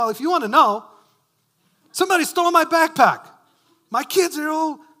Well, if you want to know, somebody stole my backpack. My kids are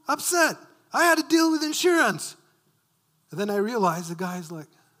all upset. I had to deal with insurance. And then I realized the guy's like,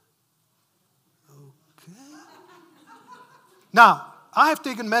 okay. Now, I have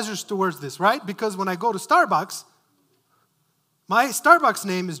taken measures towards this, right? Because when I go to Starbucks, my Starbucks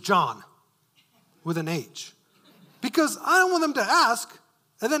name is John with an H. Because I don't want them to ask.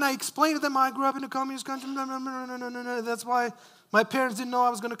 And then I explain to them, I grew up in a communist country. No. That's why my parents didn't know I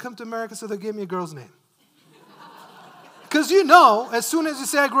was going to come to America, so they gave me a girl's name. Because as soon as you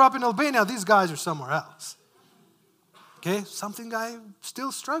say I grew up in Albania, these guys are somewhere else. Okay, something I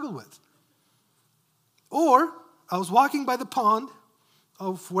still struggle with. Or, I was walking by the pond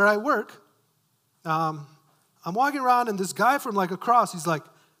of where I work. I'm walking around, and this guy from across, he's like,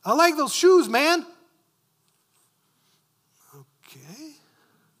 I like those shoes, man. Okay.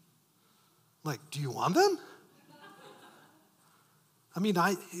 Do you want them? I mean,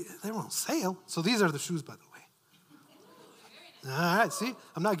 they were on sale. So these are the shoes, by the way. All right, see?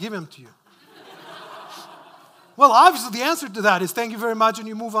 I'm not giving them to you. Well, obviously, the answer to that is thank you very much, and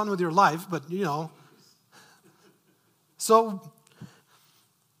you move on with your life. But, So,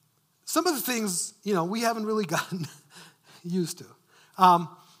 some of the things, we haven't really gotten used to.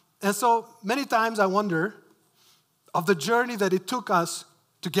 And so, many times I wonder of the journey that it took us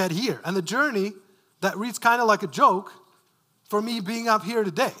to get here. And the journey that reads kind of like a joke for me being up here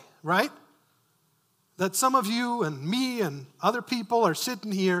today, right? That some of you and me and other people are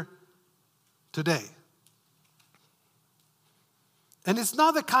sitting here today. And it's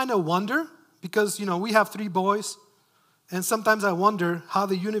not the kind of wonder, because, we have 3 boys, and sometimes I wonder how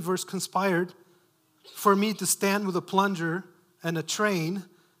the universe conspired for me to stand with a plunger and a train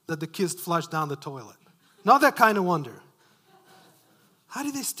that the kids flushed down the toilet. Not that kind of wonder. How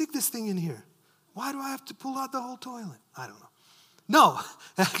did they stick this thing in here? Why do I have to pull out the whole toilet? I don't know. No,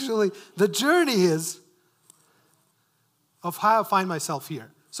 actually, the journey is of how I find myself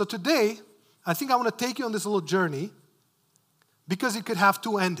here. So today, I think I want to take you on this little journey because it could have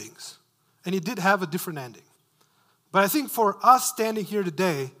 2 endings. And it did have a different ending. But I think for us standing here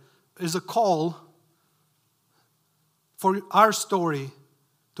today is a call for our story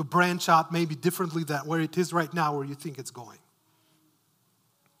to branch out maybe differently than where it is right now, where you think it's going.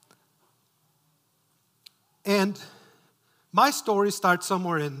 And my story starts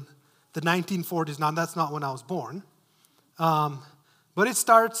somewhere in the 1940s. Now, that's not when I was born. But it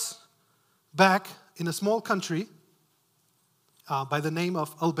starts back in a small country by the name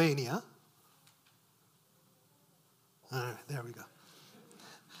of Albania. All right, there we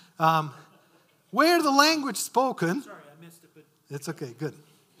go. Where the language spoken... Sorry, I missed it, but... It's okay, good.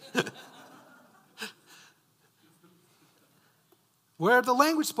 Where the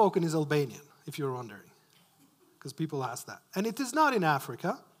language spoken is Albanian, if you're wondering. Because people ask that. And it is not in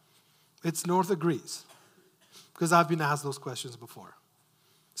Africa. It's north of Greece. Because I've been asked those questions before.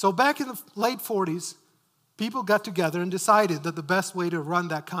 So back in the late 40s, people got together and decided that the best way to run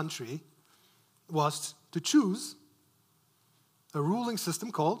that country was to choose a ruling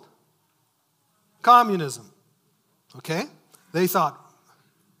system called communism. Okay? They thought,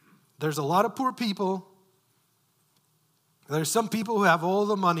 there's a lot of poor people. There's some people who have all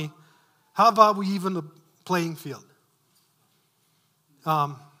the money. How about we even the playing field?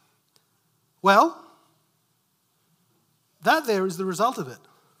 Well, that there is the result of it.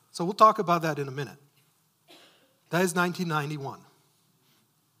 So we'll talk about that in a minute. That is 1991.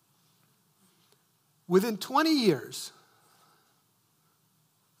 Within 20 years,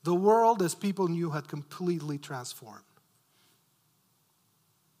 the world as people knew had completely transformed.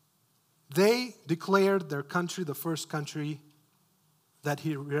 They declared their country the first country that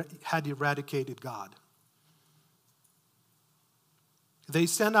had eradicated God. They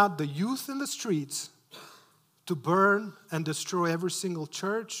sent out the youth in the streets to burn and destroy every single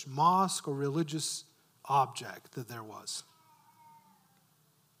church, mosque, or religious object that there was.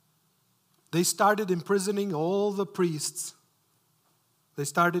 They started imprisoning all the priests. They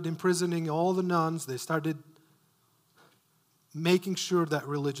started imprisoning all the nuns. They started making sure that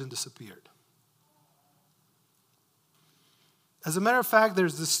religion disappeared. As a matter of fact,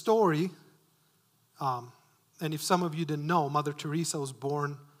 there's this story, and if some of you didn't know, Mother Teresa was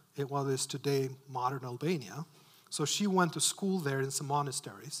born in what is today modern Albania. So she went to school there in some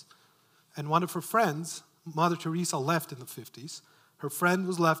monasteries. And one of her friends, Mother Teresa left in the 50s. Her friend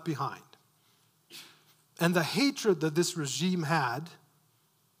was left behind. And the hatred that this regime had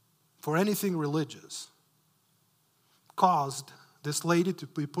for anything religious caused this lady to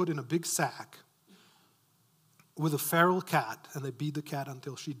be put in a big sack with a feral cat, and they beat the cat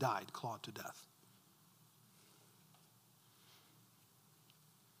until she died, clawed to death.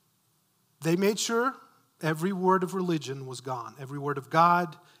 They made sure every word of religion was gone, every word of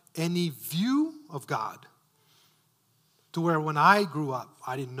God, any view of God, to where when I grew up,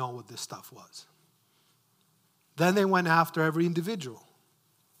 I didn't know what this stuff was. Then they went after every individual.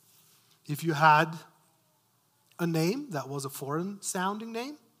 If you had a name that was a foreign-sounding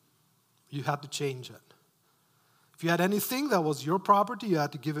name, you had to change it. If you had anything that was your property, you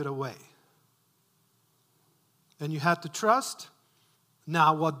had to give it away. And you had to trust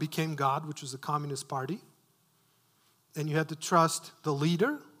now what became God, which was the Communist Party. And you had to trust the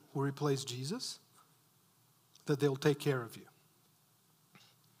leader who replaced Jesus, that they'll take care of you.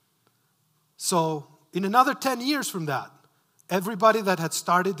 So, in another 10 years from that, everybody that had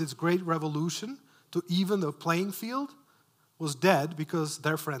started this great revolution to even the playing field was dead because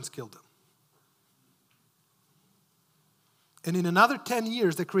their friends killed them. And in another 10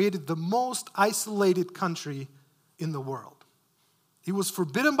 years, they created the most isolated country in the world. It was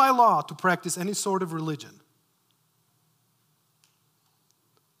forbidden by law to practice any sort of religion.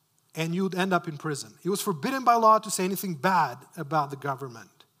 And you'd end up in prison. It was forbidden by law to say anything bad about the government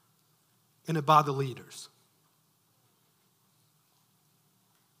and about the leaders.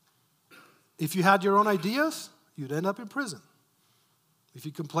 If you had your own ideas, you'd end up in prison. If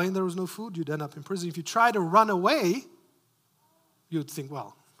you complained there was no food, you'd end up in prison. If you tried to run away, you'd think,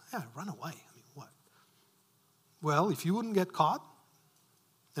 well, yeah, run away. I mean, what? Well, if you wouldn't get caught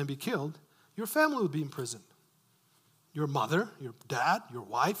and be killed, your family would be imprisoned. Your mother, your dad, your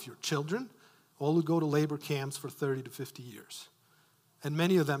wife, your children, all would go to labor camps for 30 to 50 years. And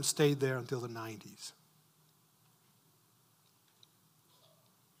many of them stayed there until the 90s.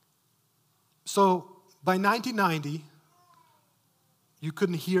 So by 1990, you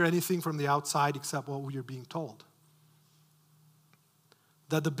couldn't hear anything from the outside except what we were being told.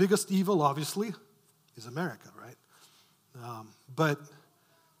 That the biggest evil, obviously, is America, right? But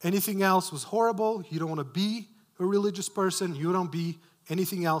anything else was horrible. You don't want to be a religious person. You don't be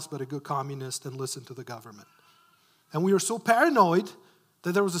anything else but a good communist and listen to the government. And we were so paranoid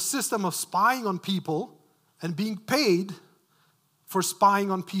that there was a system of spying on people and being paid for spying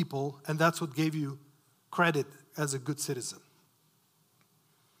on people, and that's what gave you credit as a good citizen.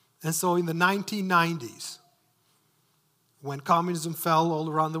 And so in the 1990s, when communism fell all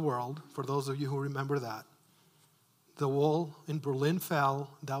around the world, for those of you who remember that, the wall in Berlin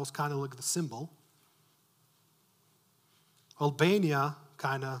fell. That was kind of like the symbol. Albania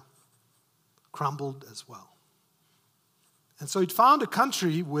kind of crumbled as well. And so it found a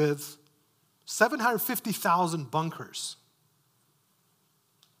country with 750,000 bunkers.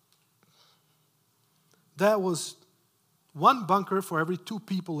 That was one bunker for every 2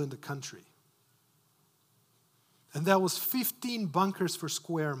 people in the country. And that was 15 bunkers per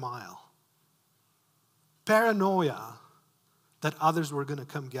square mile. Paranoia that others were going to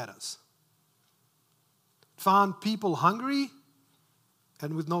come get us. Found people hungry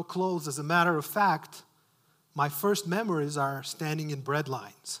and with no clothes. As a matter of fact, my first memories are standing in bread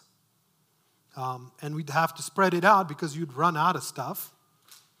lines. And we'd have to spread it out because you'd run out of stuff.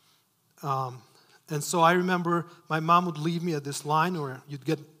 And so I remember my mom would leave me at this line where you'd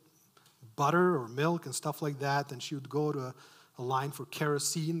get butter or milk and stuff like that. And she would go to a line for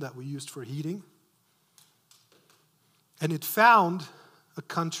kerosene that we used for heating. And it found a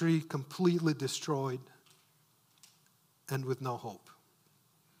country completely destroyed and with no hope.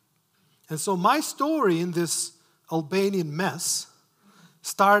 And so my story in this Albanian mess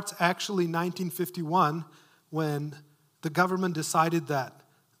starts actually in 1951 when the government decided that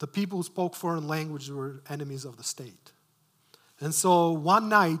the people who spoke foreign languages were enemies of the state. And so one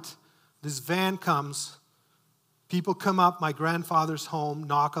night, this van comes, people come up, my grandfather's home,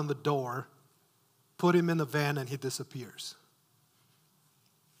 knock on the door, put him in the van, and he disappears.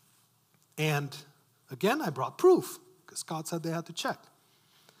 And again, I brought proof, because God said they had to check.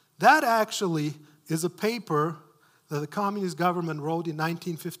 That actually is a paper that the communist government wrote in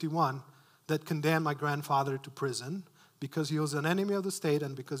 1951 that condemned my grandfather to prison because he was an enemy of the state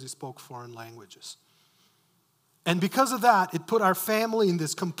and because he spoke foreign languages. And because of that, it put our family in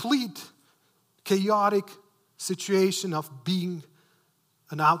this complete chaotic situation of being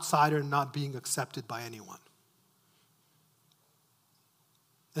an outsider and not being accepted by anyone.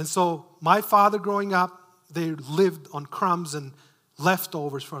 And so my father growing up, they lived on crumbs and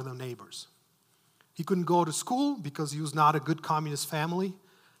leftovers for their neighbors. He couldn't go to school because he was not a good communist family.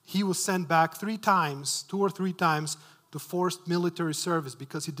 He was sent back 2 or 3 times, to forced military service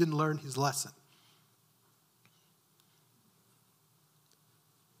because he didn't learn his lesson.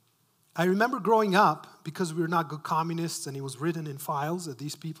 I remember growing up, because we were not good communists, and it was written in files that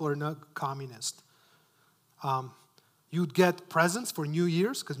these people are not communist. You'd get presents for New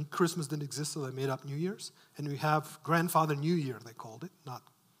Year's, because Christmas didn't exist, so they made up New Year's. And we have Grandfather New Year, they called it, not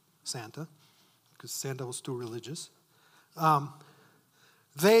Santa, because Santa was too religious.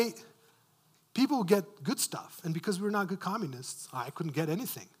 People would get good stuff. And because we were not good communists, I couldn't get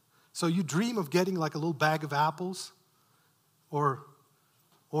anything. So you dream of getting like a little bag of apples or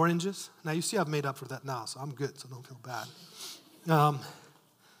oranges. Now you see I've made up for that now, so I'm good, so don't feel bad.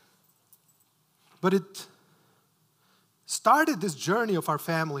 But it started this journey of our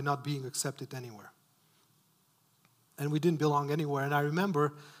family not being accepted anywhere. And we didn't belong anywhere. And I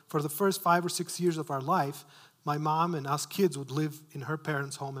remember for the first 5 or 6 years of our life, my mom and us kids would live in her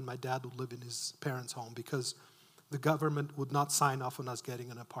parents' home and my dad would live in his parents' home because the government would not sign off on us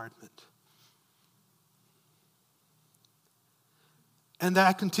getting an apartment. And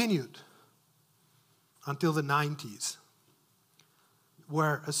that continued until the 90s,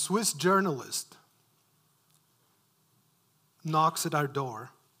 where a Swiss journalist knocks at our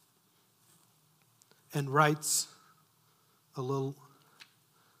door and writes a little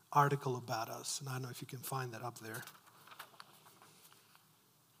article about us. And I don't know if you can find that up there.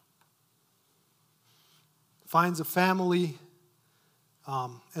 Finds a family,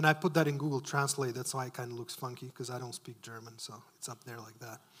 and I put that in Google Translate. That's why it kind of looks funky, because I don't speak German, so it's up there like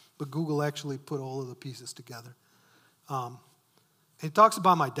that. But Google actually put all of the pieces together. It talks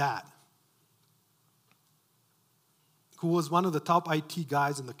about my dad, who was one of the top IT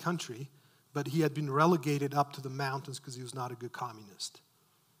guys in the country, but he had been relegated up to the mountains because he was not a good communist.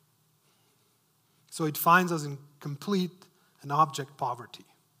 So it finds us in complete and abject poverty.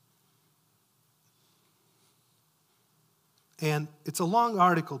 And it's a long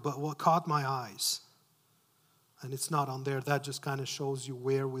article, but what caught my eyes, and it's not on there, that just kind of shows you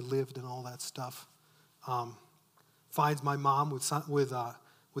where we lived and all that stuff. Finds my mom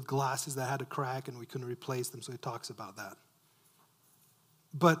with glasses that had a crack and we couldn't replace them, so he talks about that.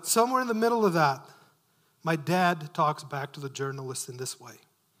 But somewhere in the middle of that, my dad talks back to the journalist in this way.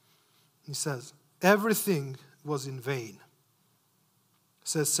 He says, "Everything was in vain,"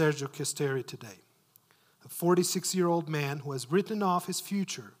 says Sergio Casteri today, a 46-year-old man who has written off his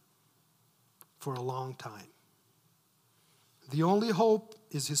future for a long time. The only hope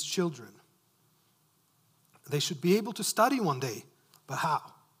is his children. They should be able to study one day, but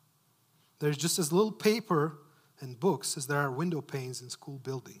how? There's just as little paper and books as there are window panes in school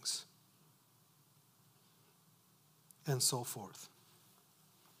buildings, and so forth.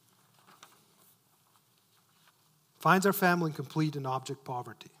 Finds our family in complete and abject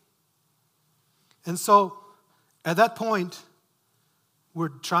poverty. And so, at that point, we're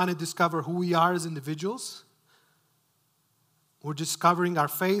trying to discover who we are as individuals. We're discovering our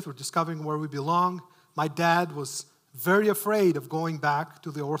faith. We're discovering where we belong. My dad was very afraid of going back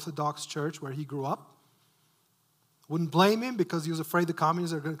to the Orthodox church where he grew up. Wouldn't blame him because he was afraid the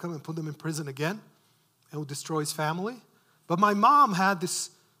communists are going to come and put him in prison again and would destroy his family. But my mom had this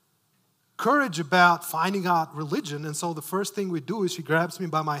courage about finding out religion, and so the first thing we do is she grabs me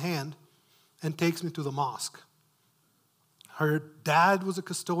by my hand and takes me to the mosque. Her dad was a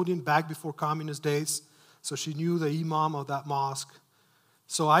custodian back before communist days, so she knew the imam of that mosque.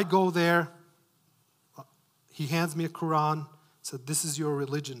 So I go there. He hands me a Quran, said, "This is your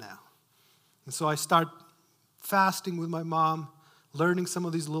religion now." And so I start fasting with my mom, learning some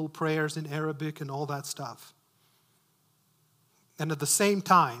of these little prayers in Arabic and all that stuff. And at the same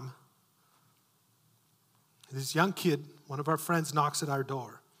time, this young kid, one of our friends, knocks at our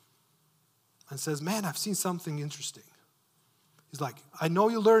door and says, "Man, I've seen something interesting." He's like, "I know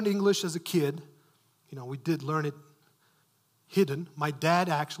you learned English as a kid. You know, we did learn it hidden. My dad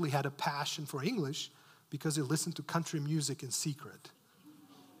actually had a passion for English because he listened to country music in secret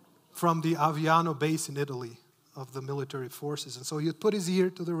from the Aviano base in Italy of the military forces. And so he would put his ear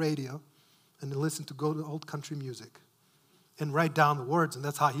to the radio and listen to good old country music and write down the words, and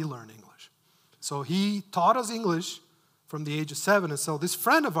that's how he learned English. So he taught us English from the age of 7. And so this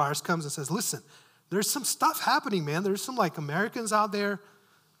friend of ours comes and says, "Listen, there's some stuff happening, man. There's some like Americans out there.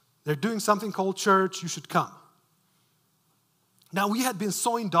 They're doing something called church. You should come." Now, we had been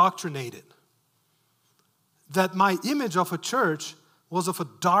so indoctrinated that my image of a church was of a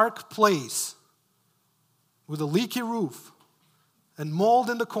dark place with a leaky roof and mold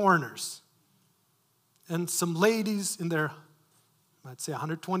in the corners and some ladies in their, I'd say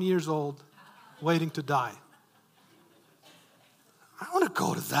 120 years old, waiting to die. I want to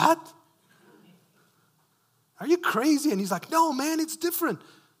go to that. Are you crazy? And he's like, "No, man, it's different.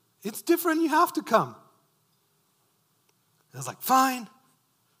 It's different. You have to come." And I was like, "Fine,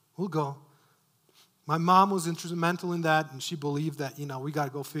 we'll go." My mom was instrumental in that, and she believed that, we got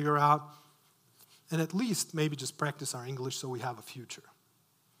to go figure out. and at least maybe just practice our English so we have a future.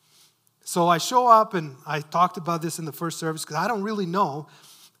 So I show up, and I talked about this in the first service because I don't really know.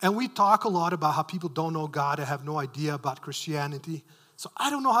 And we talk a lot about how people don't know God and have no idea about Christianity. So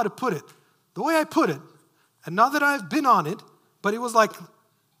I don't know how to put it. The way I put it, and not that I've been on it, but it was like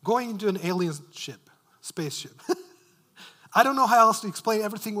going into an alien spaceship. I don't know how else to explain it.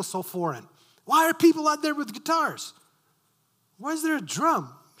 Everything was so foreign. Why are people out there with guitars? Why is there a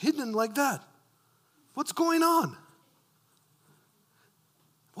drum hidden like that? What's going on?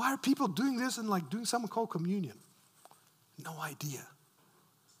 Why are people doing this and like doing something called communion? No idea.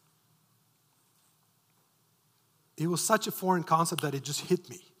 It was such a foreign concept that it just hit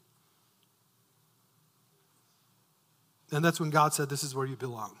me. And that's when God said, this is where you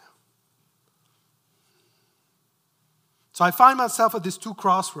belong. So I find myself at these two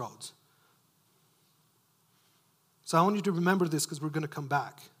crossroads. So I want you to remember this because we're going to come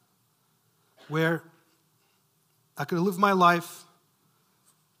back. Where I could live my life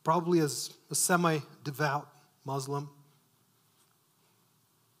probably as a semi-devout Muslim,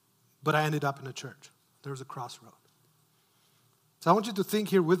 but I ended up in a church. There was a crossroad. So I want you to think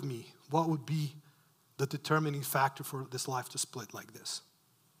here with me, what would be the determining factor for this life to split like this?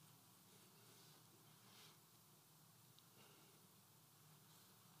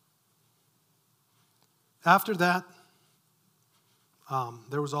 After that,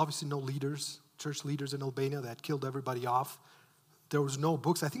 there was obviously no leaders, church leaders in Albania. That had killed everybody off. There was no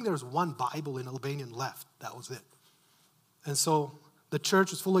books. I think there was one Bible in Albanian left. That was it. And so the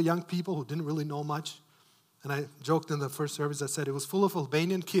church was full of young people who didn't really know much. And I joked in the first service, I said it was full of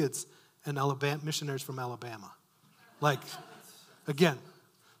Albanian kids and missionaries from Alabama. Like, again,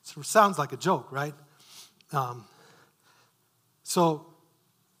 it sounds like a joke, right? So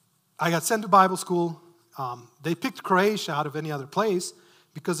I got sent to Bible school. They picked Croatia out of any other place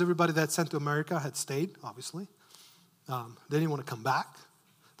because everybody that sent to America had stayed, obviously. They didn't want to come back.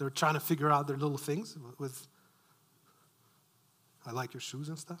 They were trying to figure out their little things with, I like your shoes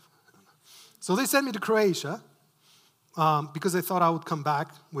and stuff. So they sent me to Croatia because they thought I would come back,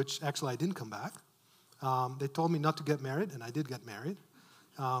 which actually I didn't come back. They told me not to get married, and I did get married.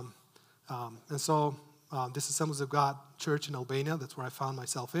 And so this Assemblies of God church in Albania, that's where I found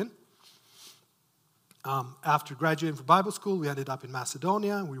myself in. After graduating from Bible school, we ended up in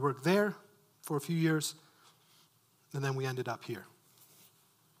Macedonia. We worked there for a few years, and then we ended up here.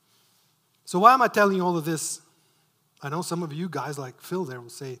 So why am I telling you all of this? I know some of you guys like Phil there will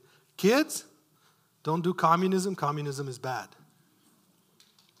say, kids, don't do communism. Communism is bad.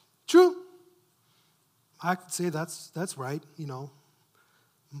 True. I could say that's right. You know,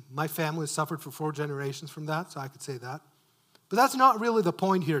 my family has suffered for 4 generations from that, so I could say that. But that's not really the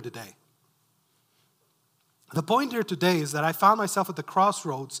point here today. The point here today is that I found myself at the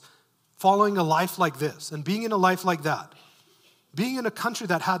crossroads following a life like this and being in a life like that. Being in a country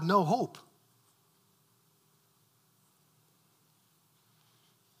that had no hope.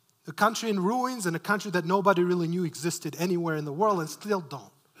 A country in ruins and a country that nobody really knew existed anywhere in the world and still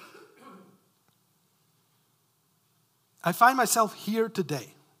don't. I find myself here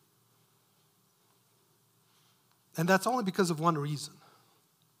today. And that's only because of one reason.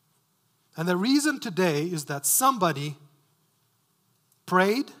 And the reason today is that somebody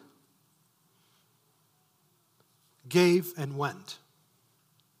prayed, gave, and went.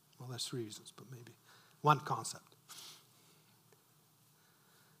 Well, there's 3 reasons, but maybe one concept.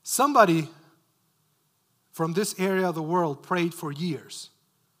 Somebody from this area of the world prayed for years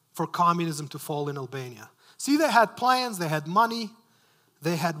for communism to fall in Albania. See, they had plans, they had money,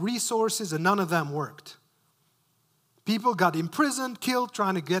 they had resources, and none of them worked. People got imprisoned, killed,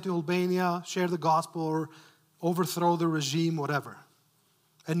 trying to get to Albania, share the gospel, or overthrow the regime, whatever.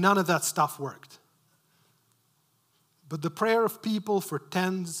 And none of that stuff worked. But the prayer of people for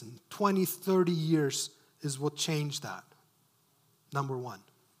 10 and 20, 30 years is what changed that. Number one.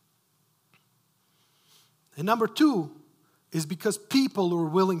 And number 2 is because people were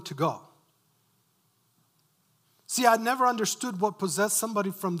willing to go. See, I never understood what possessed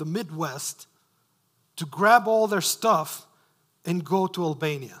somebody from the Midwest to grab all their stuff and go to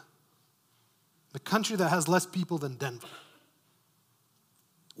Albania, the country that has less people than Denver.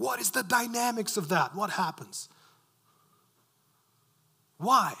 What is the dynamics of that? What happens?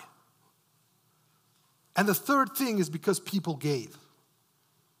 Why? And the third thing is because people gave.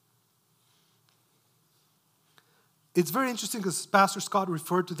 It's very interesting because Pastor Scott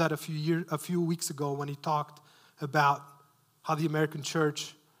referred to that a few weeks ago when he talked about how the American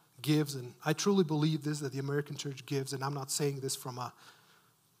church gives. And I truly believe this, that the American church gives. And I'm not saying this from a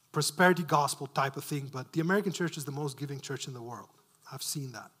prosperity gospel type of thing, but the American church is the most giving church in the world. I've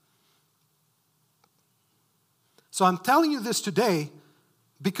seen that. So I'm telling you this today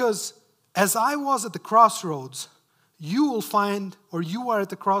because as I was at the crossroads, you will find, or you are at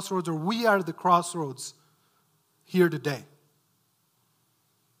the crossroads, or we are at the crossroads here today.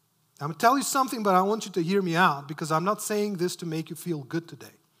 I'm going to tell you something, but I want you to hear me out because I'm not saying this to make you feel good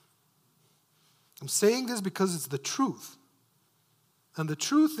today. I'm saying this because it's the truth. And the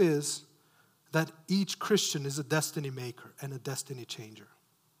truth is that each Christian is a destiny maker and a destiny changer.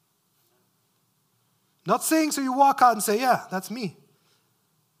 Not saying so you walk out and say, yeah, that's me.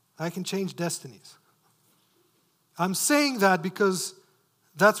 I can change destinies. I'm saying that because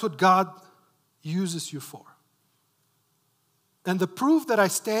that's what God uses you for. And the proof that I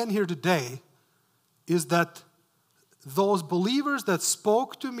stand here today is that those believers that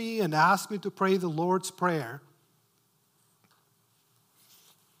spoke to me and asked me to pray the Lord's Prayer,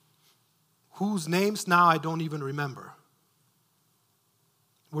 whose names now I don't even remember,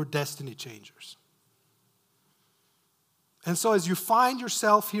 were destiny changers. And so as you find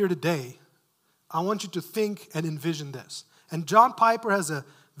yourself here today, I want you to think and envision this. And John Piper has a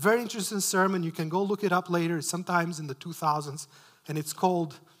very interesting sermon. You can go look it up later. It's sometimes in the 2000s. And it's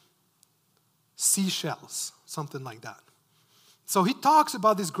called Seashells, something like that. So he talks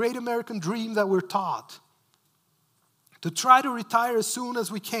about this great American dream that we're taught to try to retire as soon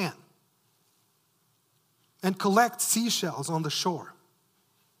as we can and collect seashells on the shore.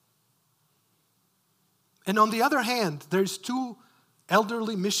 And on the other hand, there's two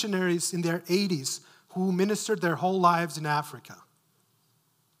elderly missionaries in their 80s who ministered their whole lives in Africa.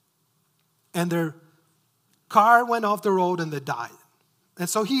 And their car went off the road and they died. And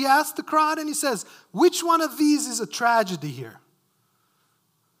so he asked the crowd and he says, which one of these is a tragedy here?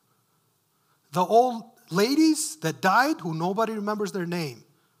 The old ladies that died who nobody remembers their name,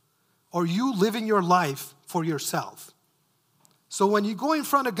 or you living your life for yourself? So when you go in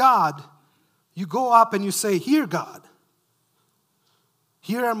front of God, you go up and you say, here, God,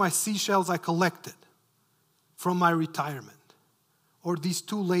 here are my seashells I collected from my retirement. Or these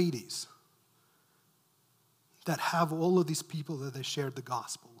two ladies that have all of these people that they shared the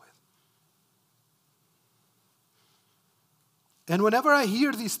gospel with. And whenever I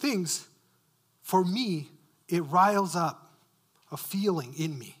hear these things, for me, it riles up a feeling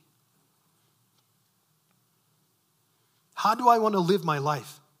in me. How do I want to live my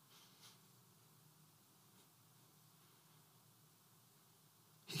life?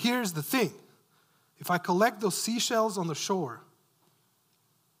 Here's the thing. If I collect those seashells on the shore,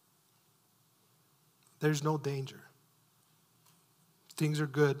 there's no danger. Things are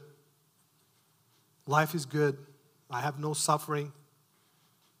good. Life is good. I have no suffering.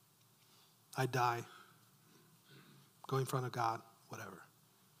 I die. Go in front of God, whatever.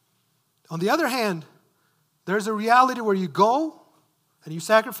 On the other hand, there's a reality where you go and you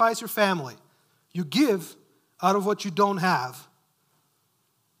sacrifice your family. You give out of what you don't have.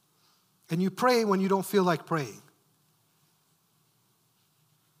 And you pray when you don't feel like praying.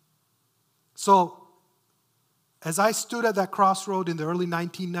 So, as I stood at that crossroad in the early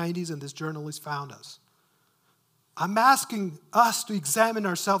 1990s and this journalist found us, I'm asking us to examine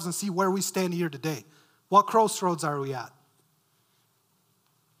ourselves and see where we stand here today. What crossroads are we at?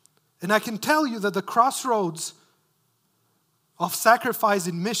 And I can tell you that the crossroads of sacrifice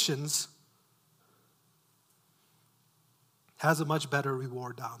in missions has a much better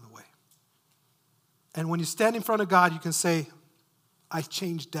reward down the way. And when you stand in front of God, you can say, I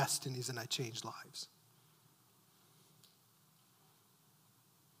changed destinies and I changed lives.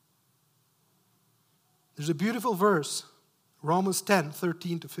 There's a beautiful verse, Romans 10,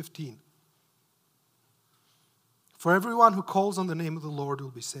 13 to 15. For everyone who calls on the name of the Lord will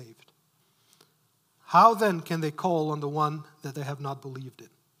be saved. How then can they call on the one that they have not believed in?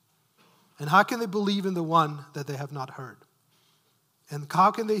 And how can they believe in the one that they have not heard? And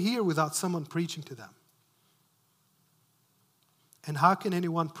how can they hear without someone preaching to them? And how can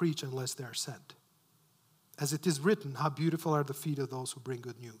anyone preach unless they are sent? As it is written, how beautiful are the feet of those who bring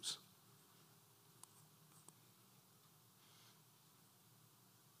good news.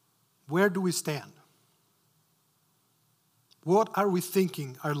 Where do we stand? What are we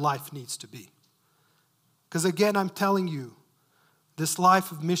thinking our life needs to be? Because again, I'm telling you, this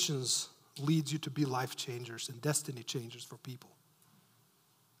life of missions leads you to be life changers and destiny changers for people.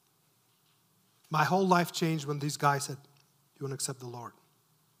 My whole life changed when these guys said, you want to accept the Lord?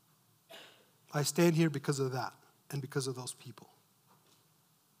 I stand here because of that and because of those people.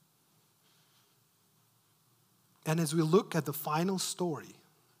 And as we look at the final story,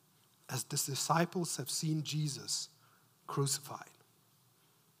 as the disciples have seen Jesus crucified,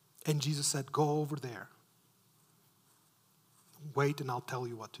 and Jesus said, go over there. Wait and I'll tell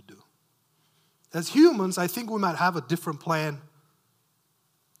you what to do. As humans, I think we might have a different plan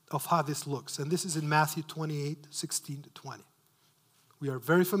of how this looks. And this is in Matthew 28, 16 to 20. We are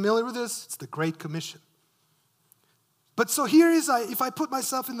very familiar with this. It's the Great Commission. But so here is, if I put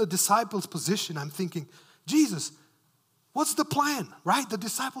myself in the disciples' position, I'm thinking, Jesus, what's the plan, right? The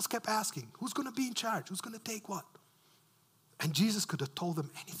disciples kept asking, who's going to be in charge? Who's going to take what? And Jesus could have told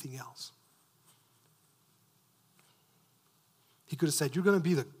them anything else. He could have said, you're going to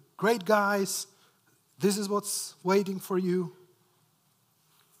be the great guys. This is what's waiting for you.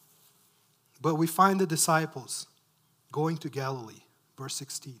 But we find the disciples going to Galilee, verse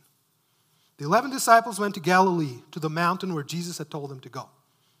 16. The 11 disciples went to Galilee, to the mountain where Jesus had told them to go.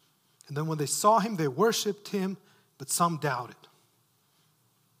 And then when they saw him, they worshiped him, but some doubted.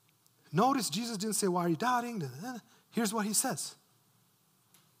 Notice Jesus didn't say, why are you doubting? Here's what he says.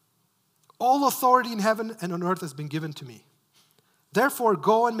 All authority in heaven and on earth has been given to me. Therefore,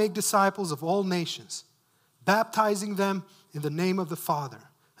 go and make disciples of all nations, baptizing them in the name of the Father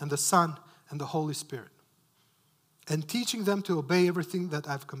and the Son and the Holy Spirit, and teaching them to obey everything that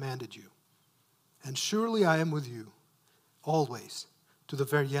I've commanded you. And surely I am with you always to the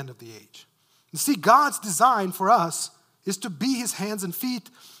very end of the age. You see, God's design for us is to be his hands and feet,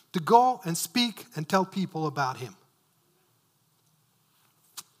 to go and speak and tell people about him.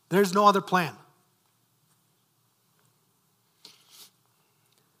 There's no other plan.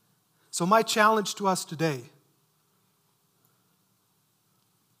 So my challenge to us today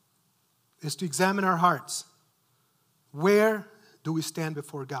is to examine our hearts. Where do we stand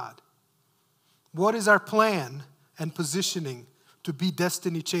before God? What is our plan and positioning to be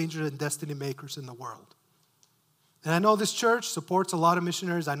destiny changers and destiny makers in the world? And I know this church supports a lot of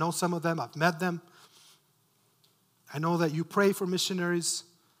missionaries. I know some of them. I've met them. I know that you pray for missionaries.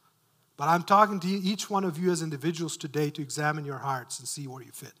 But I'm talking to each one of you as individuals today to examine your hearts and see where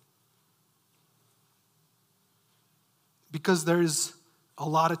you fit. Because there is a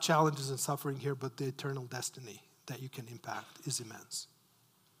lot of challenges and suffering here, but the eternal destiny that you can impact is immense.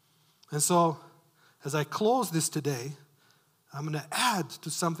 And so, as I close this today, I'm going to add to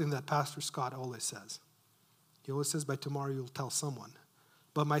something that Pastor Scott always says. He always says, by tomorrow you'll tell someone.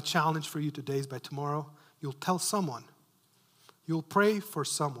 But my challenge for you today is by tomorrow you'll tell someone. You'll pray for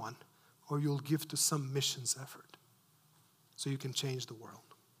someone, or you'll give to some missions effort so you can change the world.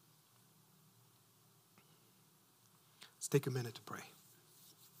 Let's take a minute to pray.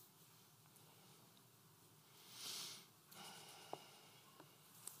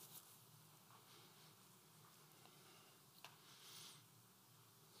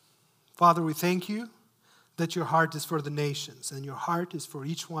 Father, we thank you that your heart is for the nations and your heart is for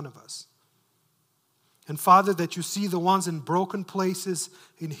each one of us. And Father, that you see the ones in broken places,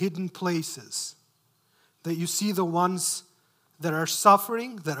 in hidden places. That you see the ones that are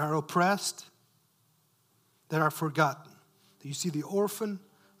suffering, that are oppressed, that are forgotten. That you see the orphan,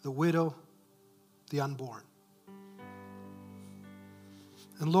 the widow, the unborn.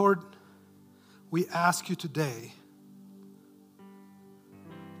 And Lord, we ask you today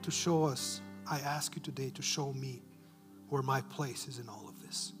to show us, I ask you today to show me where my place is in all of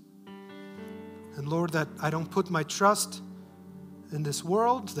this. And Lord, that I don't put my trust in this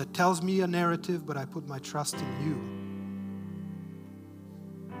world that tells me a narrative, but I put my trust in you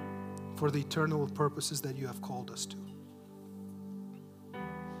for the eternal purposes that you have called us to.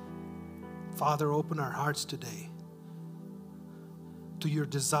 Father, open our hearts today to your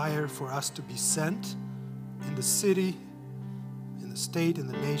desire for us to be sent in the city, in the state, in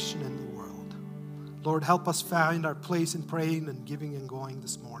the nation, and the world. Lord, help us find our place in praying and giving and going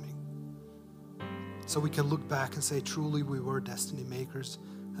this morning, so we can look back and say, truly we were destiny makers,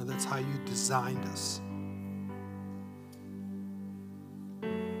 and that's how you designed us.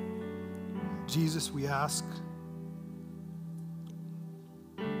 Jesus, we ask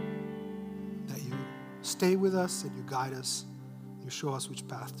that you stay with us and you guide us, and you show us which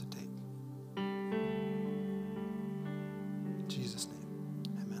path to take. In Jesus' name,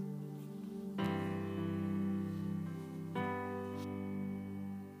 amen.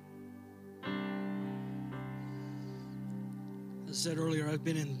 As I said earlier, I've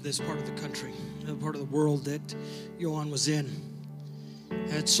been in this part of the country, the part of the world that Johan was in. I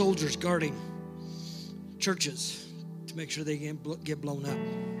had soldiers guarding churches to make sure they get blown up.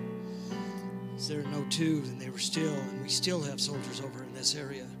 There are no twos, and we still have soldiers over in this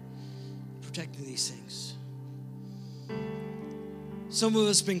area protecting these things. Some of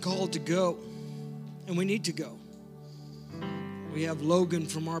us have been called to go, and we need to go. We have Logan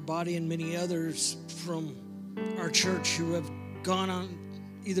from our body and many others from our church who have gone on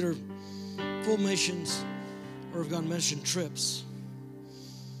either full missions or have gone mission trips.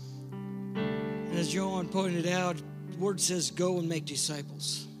 as Johan pointed out, the word says go and make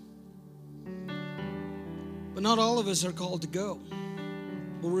disciples. But not all of us are called to go,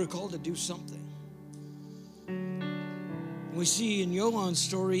 but we're called to do something. We see in Johan's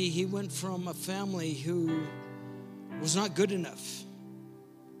story, he went from a family who was not good enough,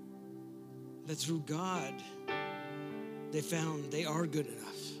 but through God, they found they are good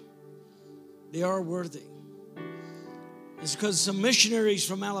enough. They are worthy. It's because some missionaries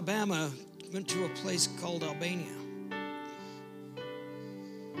from Alabama went to a place called Albania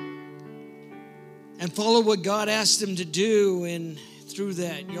and followed what God asked them to do, and through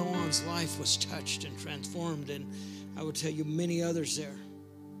that, Johan's life was touched and transformed, and I would tell you many others there.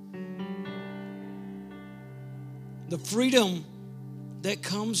 The freedom that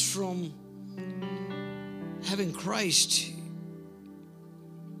comes from having Christ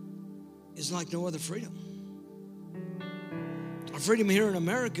is like no other freedom. Our freedom here in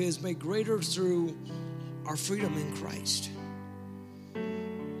America is made greater through our freedom in Christ.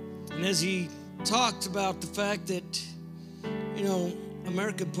 And as he talked about the fact that,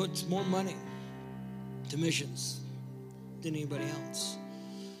 America puts more money to missions than anybody else.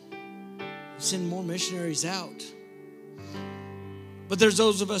 We send more missionaries out. But there's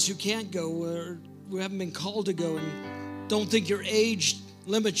those of us who can't go, or who haven't been called to go, and don't think your age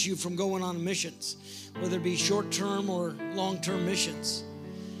limits you from going on missions, whether it be short-term or long-term missions.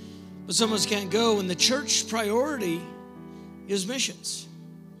 But some of us can't go, and the church priority is missions.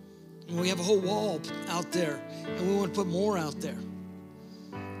 And we have a whole wall out there, and we want to put more out there.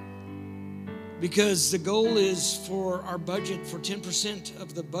 Because the goal is for our budget, for 10%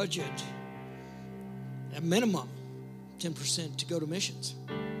 of the budget, at minimum, 10% to go to missions.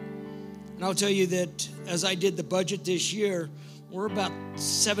 And I'll tell you that as I did the budget this year, we're about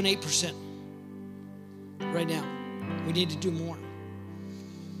 7-8% right now. We need to do more.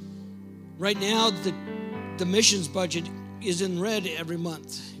 Right now, the missions budget is in red every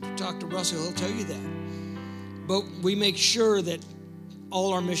month. If you talk to Russell, he'll tell you that. But we make sure that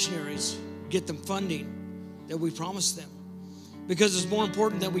all our missionaries get the funding that we promised them. Because it's more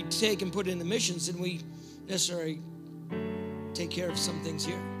important that we take and put in the missions than we necessarily take care of some things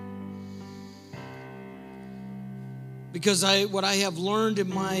here. Because what I have learned in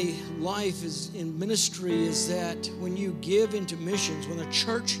my life is in ministry is that when you give into missions, when the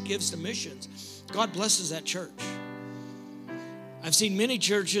church gives to missions, God blesses that church. I've seen many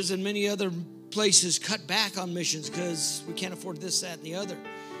churches and many other places cut back on missions because we can't afford this, that, and the other.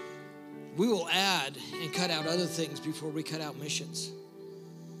 We will add and cut out other things before we cut out missions.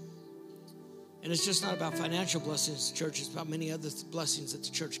 And it's just not about financial blessings, church. It's about many other blessings that the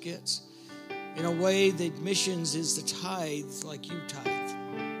church gets. In a way, the missions is the tithe like you tithe.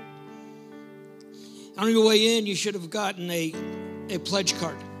 On your way in, you should have gotten a pledge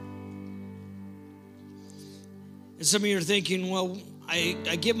card. And some of you are thinking, well,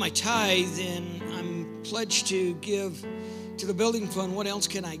 I give my tithe and I'm pledged to give to the building fund. What else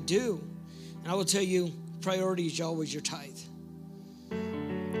can I do? And I will tell you, priority is always your tithe.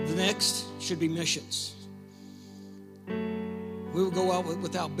 The next should be missions. We will go out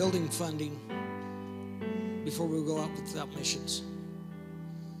without building funding before we will go out without missions.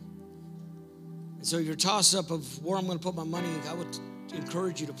 And so your toss-up of where I'm going to put my money, I would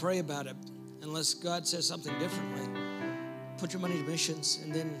encourage you to pray about it. Unless God says something differently, put your money to missions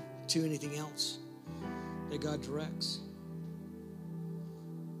and then to anything else that God directs.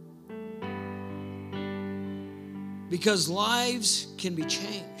 Because lives can be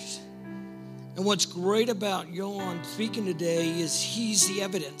changed. And what's great about Johan speaking today is he's the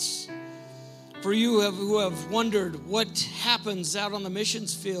evidence. For you who have wondered what happens out on the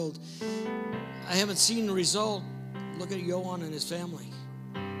missions field, I haven't seen the result. Look at Johan and his family.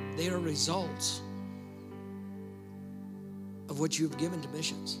 They are results of what you've given to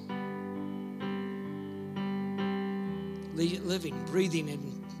missions. Living, breathing,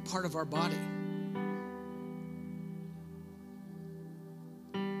 and part of our body.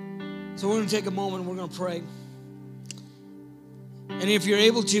 So we're going to take a moment and we're going to pray. And if you're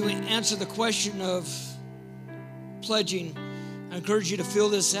able to answer the question of pledging, I encourage you to fill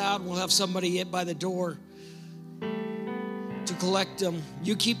this out. We'll have somebody by the door to collect them.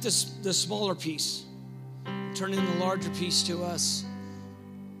 You keep the smaller piece. Turn in the larger piece to us.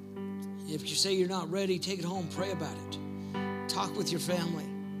 If you say you're not ready, take it home. Pray about it. Talk with your family.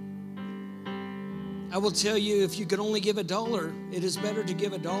 I will tell you, if you can only give $1, it is better to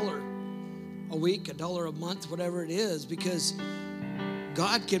give $1 a week, $1 a month, whatever it is, because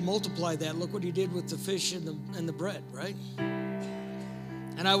God can multiply that. Look what he did with the fish and the bread, right?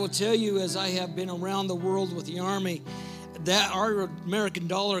 And I will tell you, as I have been around the world with the Army, that our American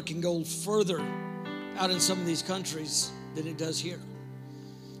dollar can go further out in some of these countries than it does here.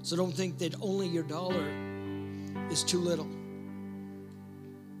 So don't think that only your dollar is too little.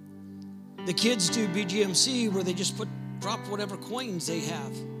 The kids do BGMC where they just drop whatever coins they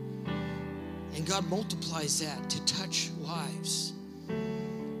have. And God multiplies that to touch lives.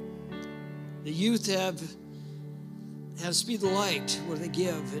 The youth have Speed the Light where they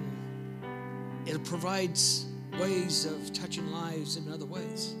give, and it provides ways of touching lives in other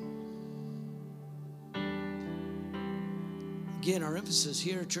ways. Again, our emphasis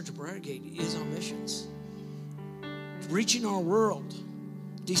here at Church of Briargate is on missions. Reaching our world,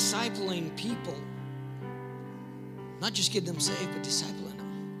 discipling people, not just getting them saved, but discipling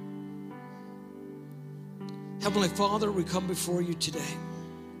them. Heavenly Father, we come before you today.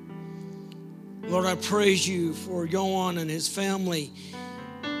 Lord, I praise you for Johan and his family,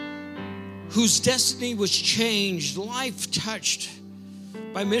 whose destiny was changed, life touched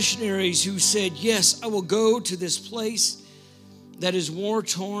by missionaries who said, yes, I will go to this place that is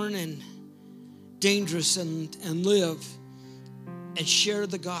war-torn and dangerous and live and share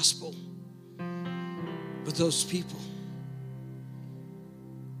the gospel with those people.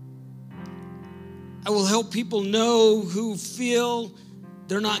 I will help people know who feel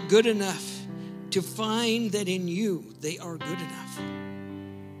they're not good enough to find that in you they are good enough.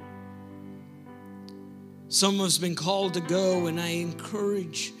 Some of us have been called to go, and I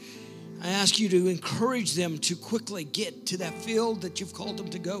ask you to encourage them to quickly get to that field that you've called them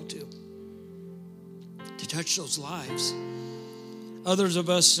to go to touch those lives. Others of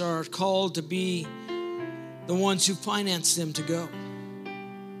us are called to be the ones who finance them to go,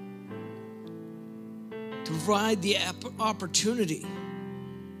 to provide the opportunity,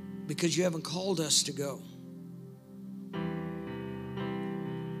 because you haven't called us to go.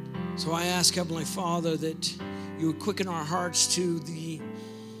 So I ask, Heavenly Father, that you would quicken our hearts to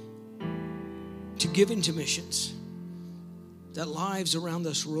give into missions, that lives around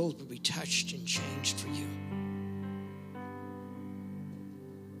this world would be touched and changed for you.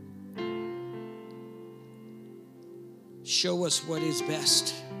 Show us what is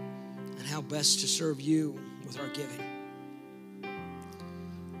best and how best to serve you with our giving.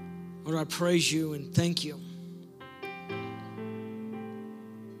 Lord, I praise you and thank you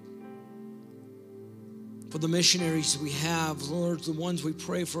for the missionaries we have, Lord, the ones we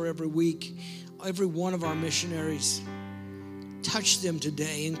pray for every week. Every one of our missionaries, touch them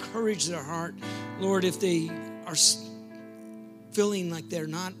today, encourage their heart. Lord, if they are feeling like they're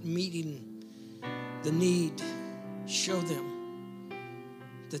not meeting the need, show them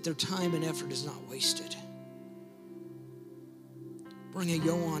that their time and effort is not wasted. Bring a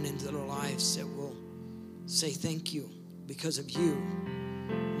Johan into their lives that will say thank you. Because of you,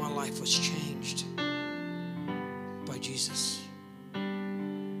 my life was changed by Jesus.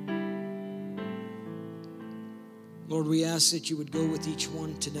 Lord, we ask that you would go with each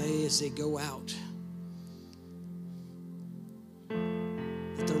one today as they go out,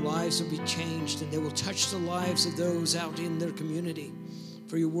 that their lives will be changed and they will touch the lives of those out in their community.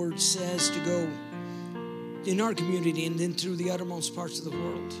 For your word says to go in our community and then through the uttermost parts of the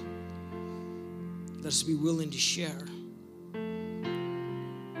world. Let us be willing to share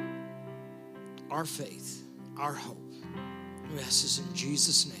our faith, our hope. We ask this in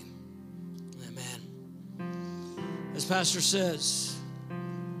Jesus' name. Amen. As Pastor says,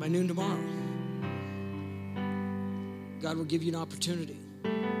 by noon tomorrow, God will give you an opportunity.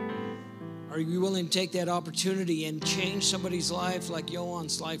 Are you willing to take that opportunity and change somebody's life like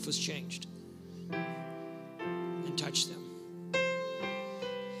Johan's life was changed? And touch them.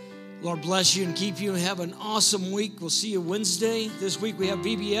 Lord bless you and keep you. Have an awesome week. We'll see you Wednesday. This week we have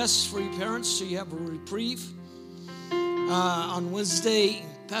VBS for you parents, so you have a reprieve. On Wednesday,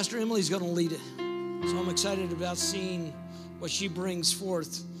 Pastor Emily's going to lead it. So I'm excited about seeing what she brings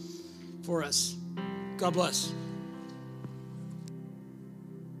forth for us. God bless.